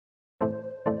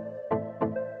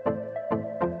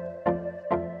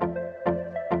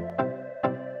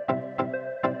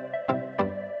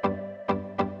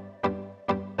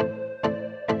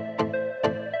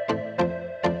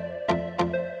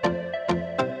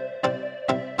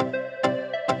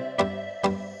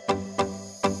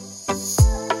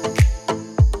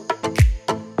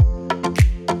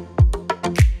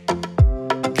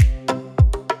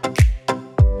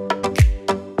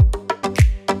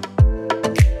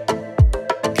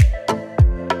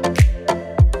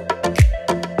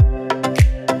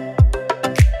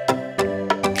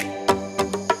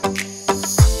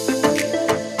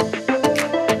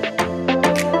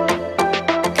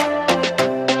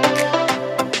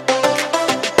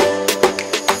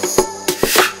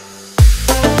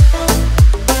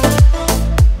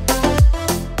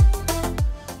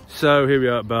So here we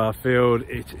are at Barfield.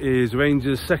 It is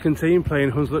Rangers' second team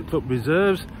playing Hunslet Club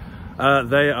Reserves.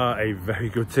 They are a very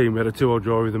good team. We had a 2-2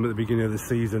 draw with them at the beginning of the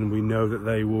season. We know that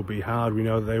they will be hard. We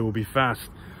know that they will be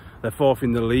fast. They're fourth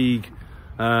in the league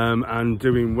and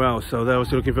doing well. So they're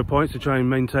also looking for points to try and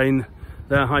maintain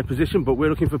their high position. But we're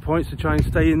looking for points to try and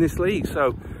stay in this league.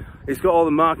 So it's got all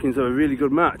the markings of a really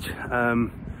good match.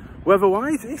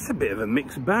 Weather-wise, it's a bit of a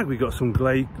mixed bag. We've got some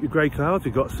grey clouds.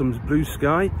 We've got some blue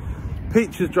sky.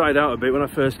 Pitch has dried out a bit. When I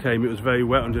first came, it was very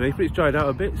wet underneath, but it's dried out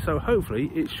a bit, so hopefully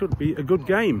it should be a good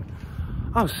game.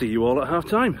 I'll see you all at half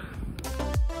time.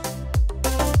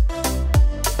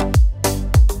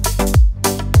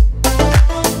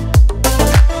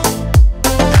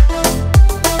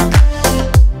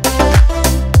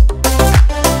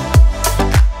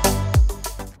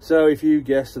 So if you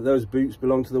guessed that those boots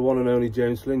belong to the one and only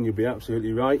James Flynn, you'll be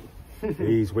absolutely right.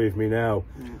 He's with me now.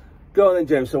 Go on then,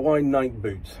 James. So why Nike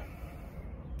boots?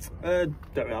 Don't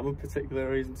really have a particular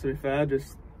reason, to be fair.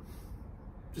 Just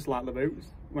like the boots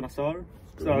when I saw them.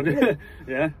 So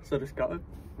yeah, so I just got them,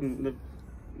 and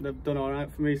they've done all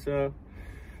right for me. So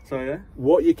yeah.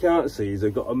 What you can't see is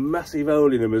they've got a massive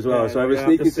hole in them as well. Yeah, so I have a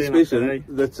sneaking suspicion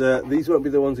that these won't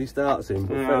be the ones he starts in.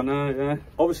 But yeah, no, yeah.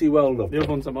 Obviously well loved. The other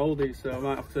ones are mouldy, so I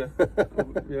might have to.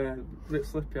 Yeah, a bit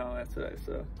slippy out there today.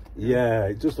 So. Yeah,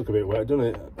 it does look a bit wet, doesn't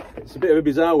it? It's a bit of a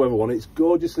bizarre weather one. It's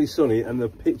gorgeously sunny and the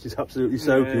pitch is absolutely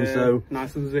soaking. Yeah, so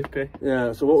nice and zippy.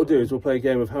 Yeah. So what we'll do is we'll play a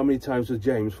game of how many times has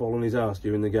James fallen on his arse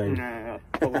during the game. Yeah,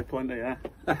 probably plenty. Yeah.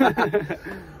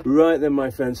 Right then, my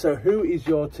friend. So who is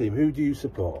your team? Who do you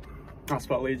support? I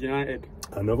support Leeds United.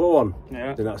 Another one.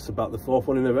 Yeah. Then that's about the fourth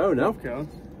one in a row now. Of course.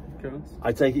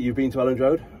 I take it you've been to Elland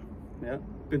Road? Yeah,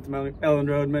 been to Elland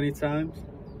Road many times.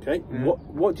 Okay. Yeah.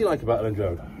 What do you like about Elland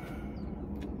Road?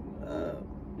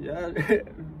 Yeah,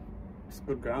 it's a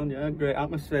good ground. Yeah, great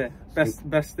atmosphere.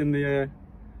 Best in the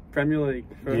Premier League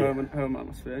for home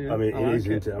atmosphere. Yeah, I mean, it is,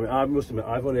 isn't it? I mean, I must admit,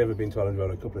 I've only ever been to Elland Road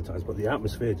a couple of times, but the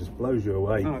atmosphere just blows you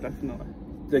away. Oh, definitely.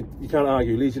 You can't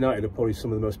argue. Leeds United are probably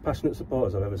some of the most passionate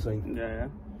supporters I've ever seen. Yeah.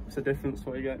 It's a difference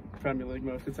what you get Premier League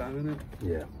most of the time, isn't it?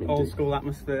 Yeah. Indeed. Old school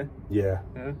atmosphere. Yeah.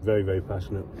 Very, very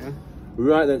passionate. Yeah.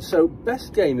 Right then. So,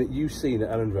 best game that you've seen at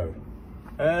Elland Road?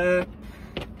 There's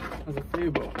a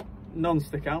few, but none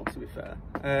stick out, to be fair.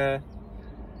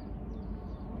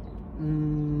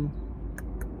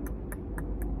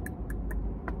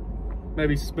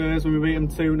 Maybe Spurs when we beat them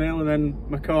 2-0 and then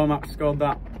McCormack scored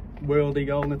that worldy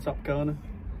goal in the top corner.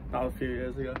 That was a few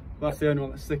years ago. That's the only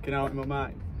one that's sticking out in my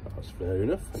mind. That's fair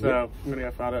enough. So I'm going to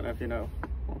go for, I don't know if you know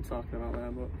what I'm talking about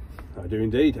there, but... I do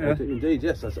indeed. Yeah. I do indeed,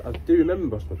 yes. I do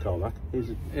remember Ross McCormack. He's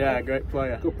a great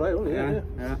player. Good player, wasn't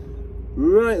he? Yeah.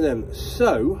 Right then,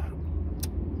 so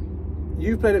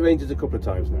you've played at Rangers a couple of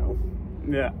times now.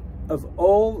 Yeah. Of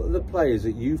all the players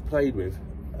that you've played with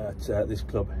at this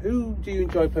club, who do you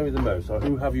enjoy playing with the most, or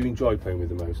who have you enjoyed playing with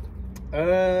the most?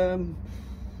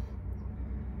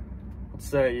 I'd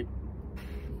say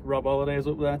Rob Holliday's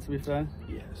up there, to be fair.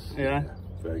 Yes. Yeah.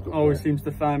 Very good. Always player. seems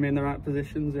to find me in the right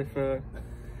positions if.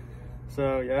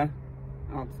 So yeah,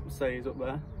 I'd say he's up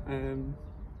there.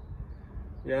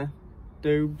 Yeah.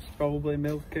 Doobs, probably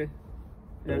Milky.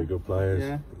 Very good players.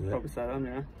 Yeah. Probably say them.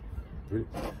 Yeah.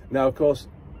 Brilliant. Now, of course,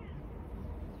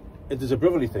 there's a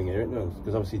brotherly thing here, isn't there?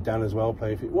 Because obviously Dan as well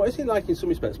playing. What is it like in some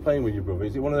respects playing with your brother?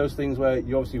 Is it one of those things where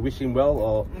you obviously wish him well,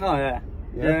 or? Oh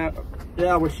yeah.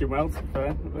 I wish him well, to be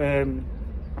fair.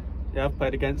 Yeah, I've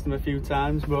played against him a few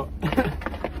times, but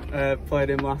played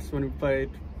him last when I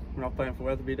was playing for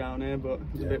Weatherby down here, but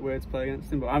it's a bit weird to play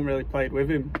against him. But I haven't really played with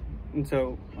him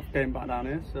until I came back down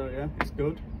here, so yeah, it's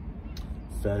good.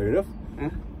 Fair enough. Yeah.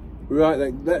 Right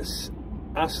then, let's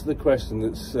ask the question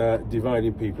that's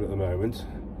dividing people at the moment.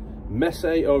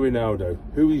 Messi or Ronaldo?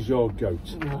 Who is your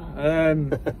GOAT?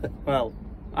 Well,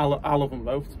 I love them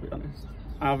both, to be honest.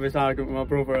 I have this argument with my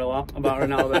brother a lot about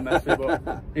Ronaldo and Messi,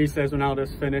 but he says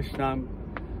Ronaldo's finished. I'm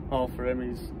all for him.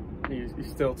 He's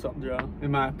still top draw,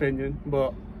 in my opinion,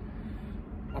 but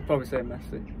I'd probably say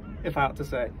Messi, if I had to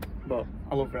say. But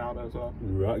I love Ronaldo as well.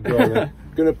 Right, go on then.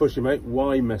 Gonna push him, mate.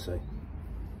 Why Messi?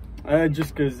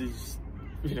 Just because you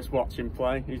just watch him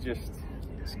play. He's just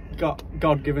got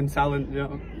God-given talent. Do you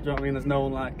know what I mean? There's no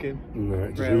one like him. No,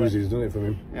 it just oozes, doesn't it, from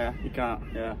him? Yeah, you can't.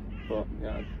 Yeah, but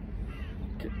yeah,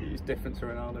 he's different to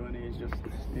Ronaldo, and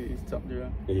he's top draw.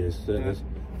 He is, certainly. Yeah.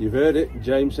 You've heard it.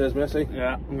 James says Messi.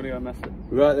 Yeah, I'm gonna go Messi.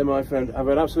 Right then, my friend. Have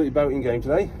an absolutely bouting game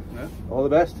today. Yeah. All the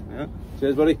best. Yeah.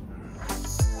 Cheers, buddy.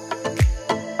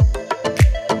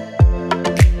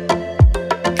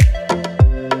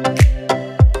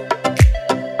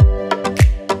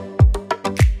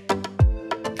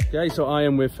 Okay, so I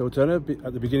am with Phil Turner at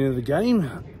the beginning of the game.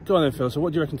 Go on then, Phil. So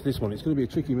what do you reckon to this one? It's going to be a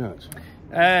tricky match.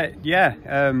 They're you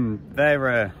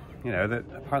know,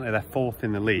 apparently they're 4th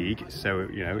in the league, so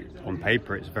you know, on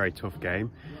paper it's a very tough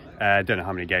game. Don't know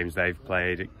how many games they've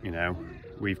played. You know,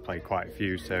 we've played quite a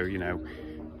few, so you know,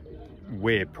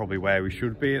 we're probably where we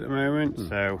should be at the moment.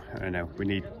 So I don't know, we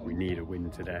need a win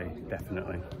today,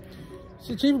 definitely. It's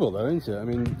achievable though, isn't it? I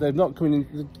mean, they're not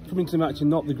coming to the match in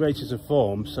not the greatest of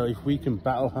form, so if we can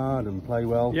battle hard and play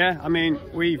well. Yeah, I mean,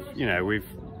 we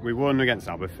won against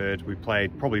Aberford. We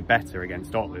played probably better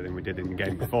against Otley than we did in the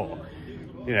game before.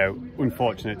 You know,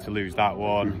 unfortunate to lose that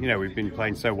one. You know, we've been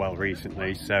playing so well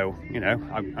recently, so you know,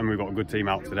 and we've got a good team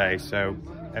out today, so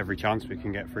every chance we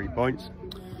can get 3 points.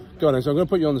 Go on then, so I'm going to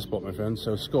put you on the spot, my friend.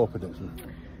 So score prediction.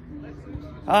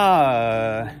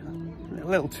 A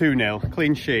little 2-0,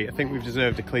 clean sheet. I think we've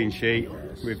deserved a clean sheet.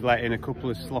 We've let in a couple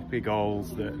of sloppy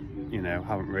goals that, you know,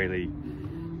 haven't really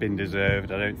been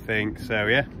deserved, I don't think. So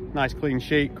yeah, nice clean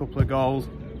sheet, couple of goals.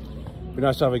 Be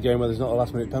nice to have a game where there's not a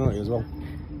last minute penalty as well.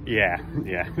 Yeah.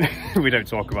 We don't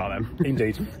talk about them.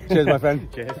 Indeed. Cheers, my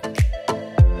friend. Cheers.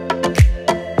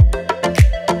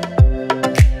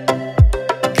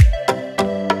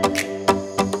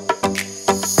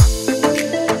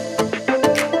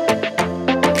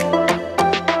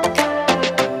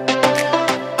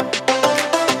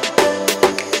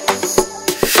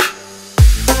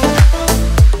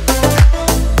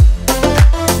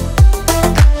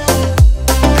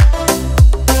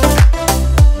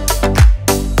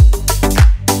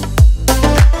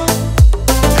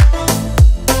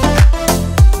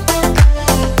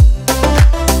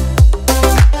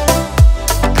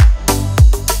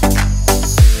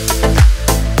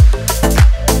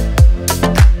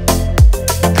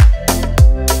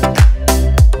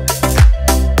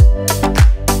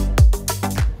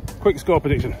 Quick score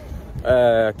prediction.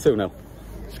 2-0.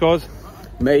 Scores?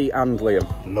 Me and Liam.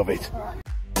 Love it.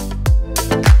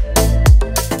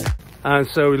 And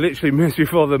so literally minutes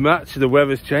before the match, the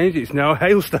weather's changed. It's now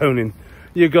hailstoning.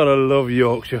 You gotta love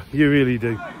Yorkshire. You really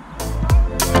do.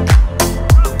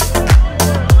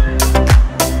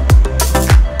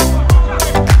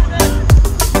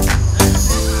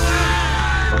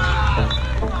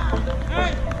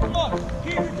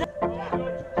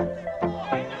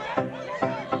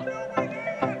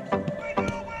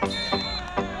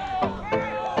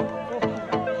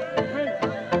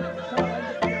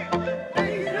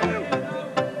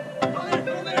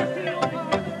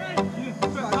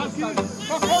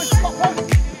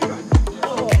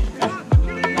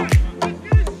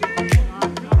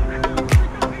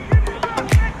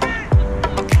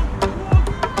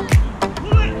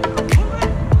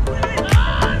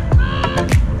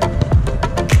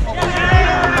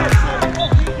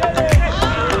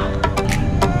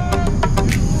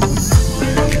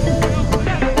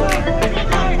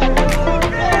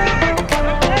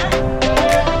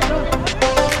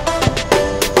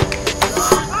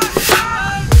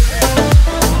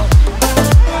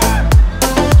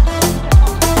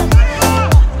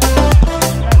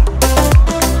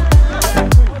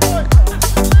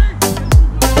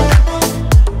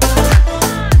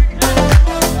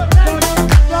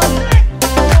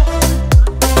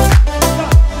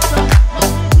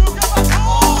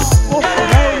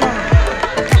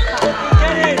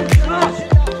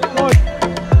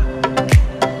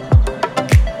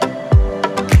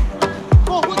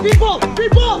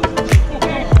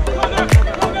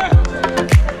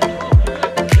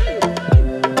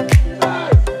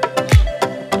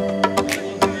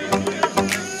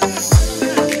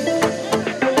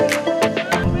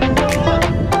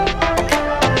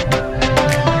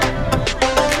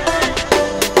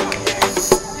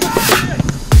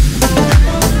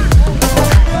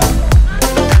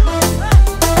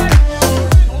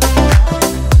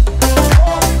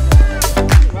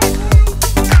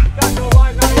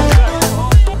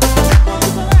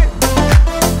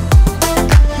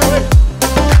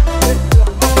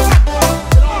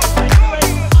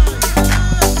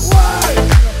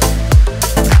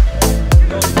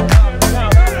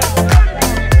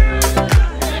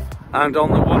 And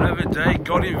on the whatever day,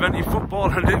 God invented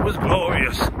football and it was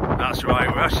glorious. That's right,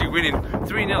 we're actually winning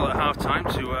 3-0 at half-time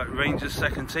to Rangers'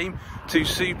 second team. 2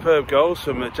 superb goals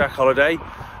from Jack Holliday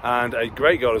and a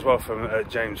great goal as well from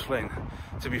James Flynn.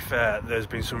 To be fair, there's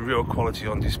been some real quality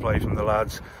on display from the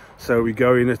lads. So we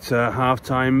go in at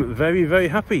half-time very, very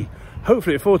happy.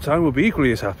 Hopefully at full-time we'll be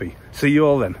equally as happy. See you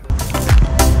all then.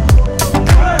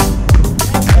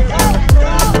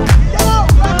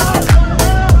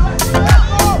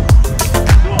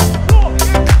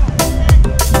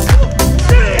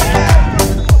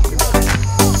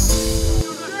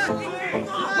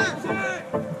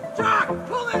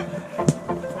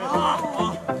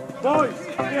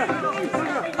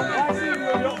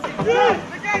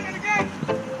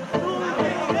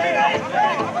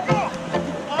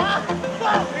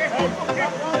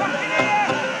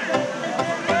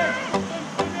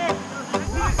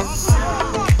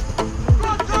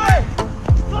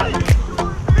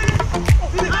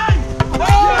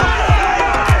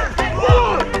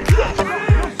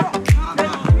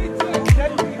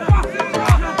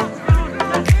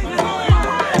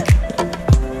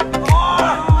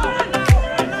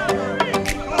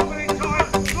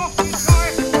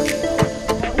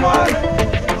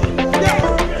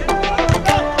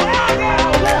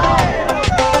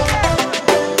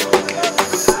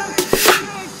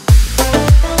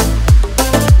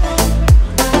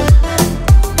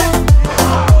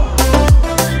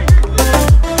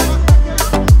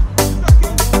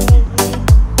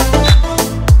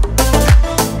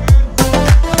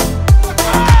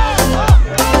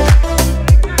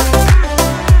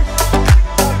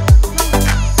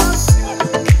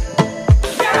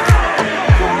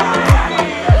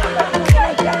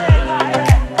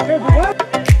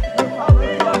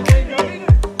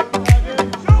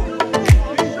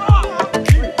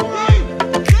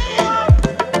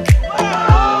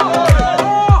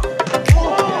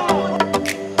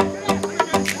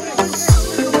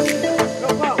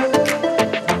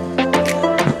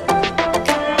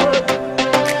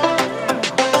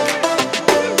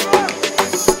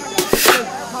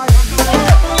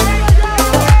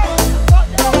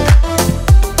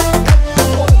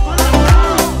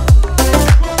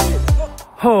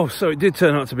 Oh, so it did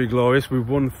turn out to be glorious. We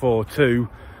won 4-2.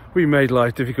 We made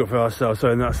life difficult for ourselves. So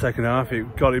in that second half,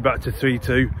 it got it back to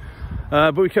 3-2.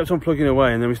 But we kept on plugging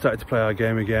away, and then we started to play our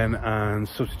game again, and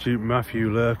substitute Matthew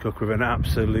Lurcock with an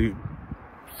absolute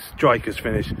striker's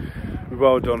finish.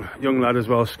 Well done. Young lad as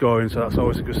well, scoring, so that's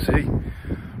always a good see.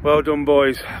 Well done,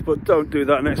 boys. But don't do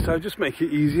that next time. Just make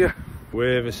it easier.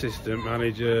 With assistant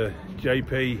manager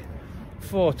JP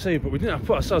 4-2, but we didn't have to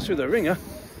put ourselves through the ringer.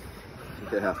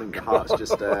 Yeah, I think the heart's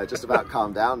just about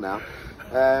calmed down now.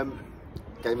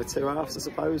 Game of two halves, I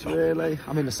suppose, really.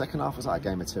 I mean, the second half was like a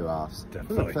game of two halves.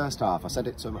 Definitely. The first half, I said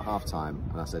it to him at half time,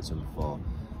 and I said to him before,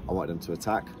 I wanted them to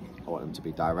attack, I wanted them to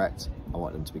be direct, I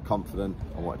wanted them to be confident,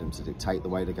 I wanted them to dictate the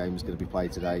way the game was going to be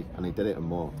played today, and he did it and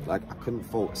more. Like, I couldn't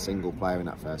fault a single player in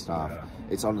that first half.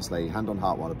 It's honestly, hand on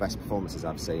heart, one of the best performances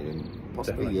I've seen in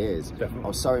possibly years. Definitely. I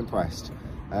was so impressed.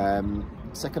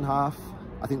 Second half,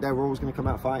 I think they were always going to come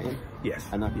out fighting. Yes.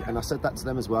 And I said that to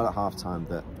them as well at half time,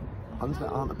 that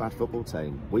Hunslet aren't a bad football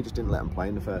team. We just didn't let them play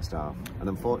in the first half. And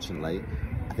unfortunately,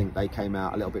 I think they came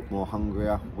out a little bit more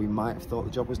hungrier. We might have thought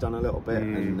the job was done a little bit.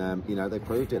 And, you know, they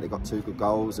proved it. They got 2 good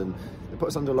goals and they put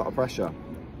us under a lot of pressure.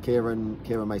 Kieran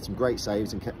made some great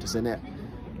saves and kept us in it.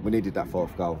 We needed that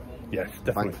 4th goal. Yes,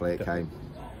 definitely. Thankfully, it came.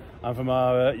 And from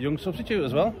our young substitute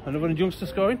as well, another youngster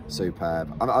scoring.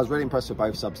 Superb. I was really impressed with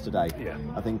both subs today. Yeah.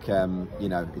 I think, you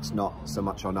know, it's not so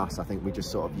much on us. I think we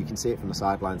just sort of, you can see it from the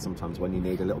sideline sometimes when you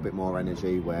need a little bit more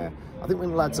energy, where I think when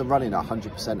the lads are running at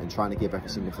 100% and trying to give every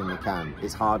single thing they can,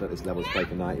 it's hard at this level to play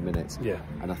for 90 minutes. Yeah.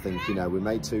 And I think, you know, we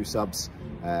made 2 subs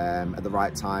at the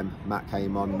right time. Matt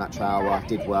came on, Matt Trower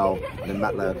did well, and then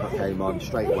Matt Lurcock came on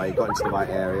straight away, got into the right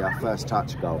area, first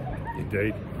touch, goal.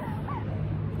 Indeed.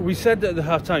 We said at the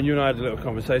half-time, you and I had a little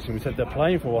conversation, we said they're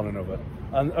playing for one another.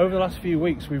 And over the last few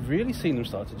weeks, we've really seen them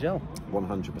start to gel.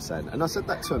 100%. And I said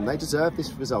that to them, they deserve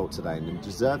this result today and they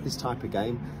deserve this type of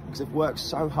game because they've worked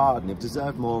so hard and they've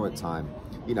deserved more at time.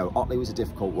 You know, Otley was a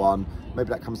difficult one. Maybe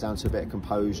that comes down to a bit of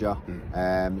composure.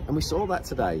 And we saw that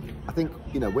today. I think,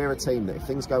 you know, we're a team that if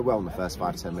things go well in the first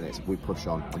 5-10 minutes, we push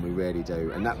on, and we really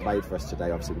do. And that played for us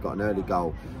today. Obviously, we got an early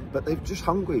goal. But they're just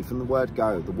hungry from the word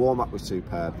go. The warm-up was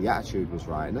superb. The attitude was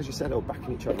right. And as you said, they were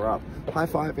backing each other up.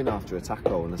 High-fiving after a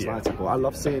tackle and a slide tackle. I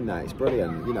love seeing that. It's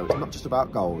brilliant. You know, it's not just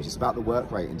about goals. It's about the work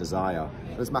rate and desire.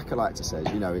 And as Makalita says,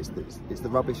 you know, it's the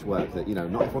rubbish work that, you know,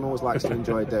 not everyone always likes to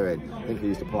enjoy doing. I think we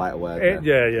used a politer word.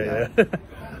 Yeah.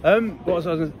 One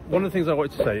of the things I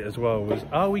wanted to say as well was,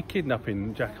 are we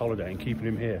kidnapping Jack Holliday and keeping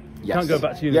him here? Yes. Can't go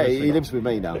back to university. Yeah, he lives with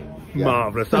me now. Yeah.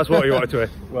 Marvellous. That's what we wanted to hear.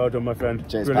 Well done, my friend.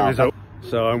 Cheers, Brilliant pal. result.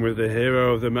 So I'm with the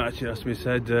hero of the match, it has to be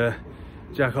said,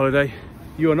 Jack Holliday.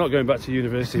 You are not going back to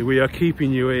university. We are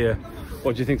keeping you here.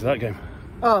 What do you think of that game?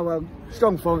 Oh, well,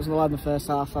 strong performance in the lad in the first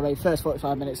half. I mean, first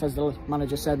 45 minutes, as the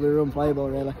manager said, we were unplayable,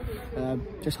 really.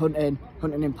 Just hunting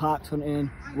in packs, hunting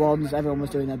in ones, everyone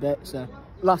was doing their bit. So,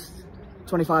 last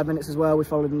 25 minutes as well, we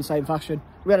followed in the same fashion.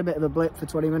 We had a bit of a blip for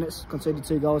 20 minutes, conceded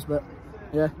 2 goals, but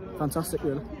yeah, fantastic,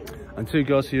 really. And 2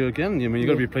 goals for you again. I mean, you've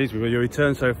got to be pleased with your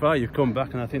return so far. You've come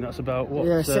back, and I think that's about, what,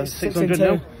 yeah, 600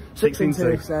 now?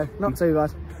 6-2, so not too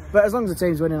bad. But as long as the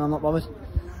team's winning, I'm not bothered.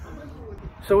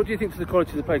 So what do you think to the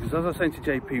quality of the play? Because as I was saying to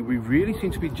JP, we really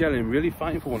seem to be gelling, really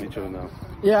fighting for one each other now.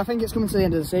 Yeah, I think it's coming to the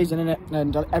end of the season, isn't it?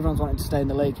 And everyone's wanting to stay in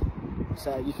the league.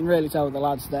 So you can really tell with the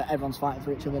lads that everyone's fighting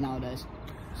for each other nowadays.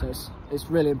 So it's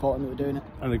really important that we're doing it.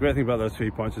 And the great thing about those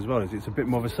 3 points as well is it's a bit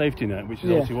more of a safety net, which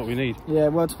is obviously what we need. Yeah,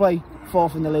 well, to play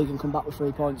 4th in the league and come back with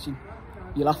 3 points,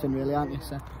 you're laughing really, aren't you?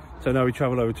 So now we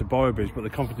travel over to Boroughbridge, but the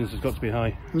confidence has got to be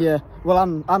high. Yeah, well,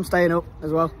 I'm staying up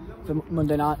as well for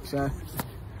Monday night, so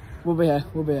we'll be here.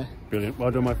 Brilliant.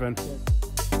 Well done, my friend. Yeah.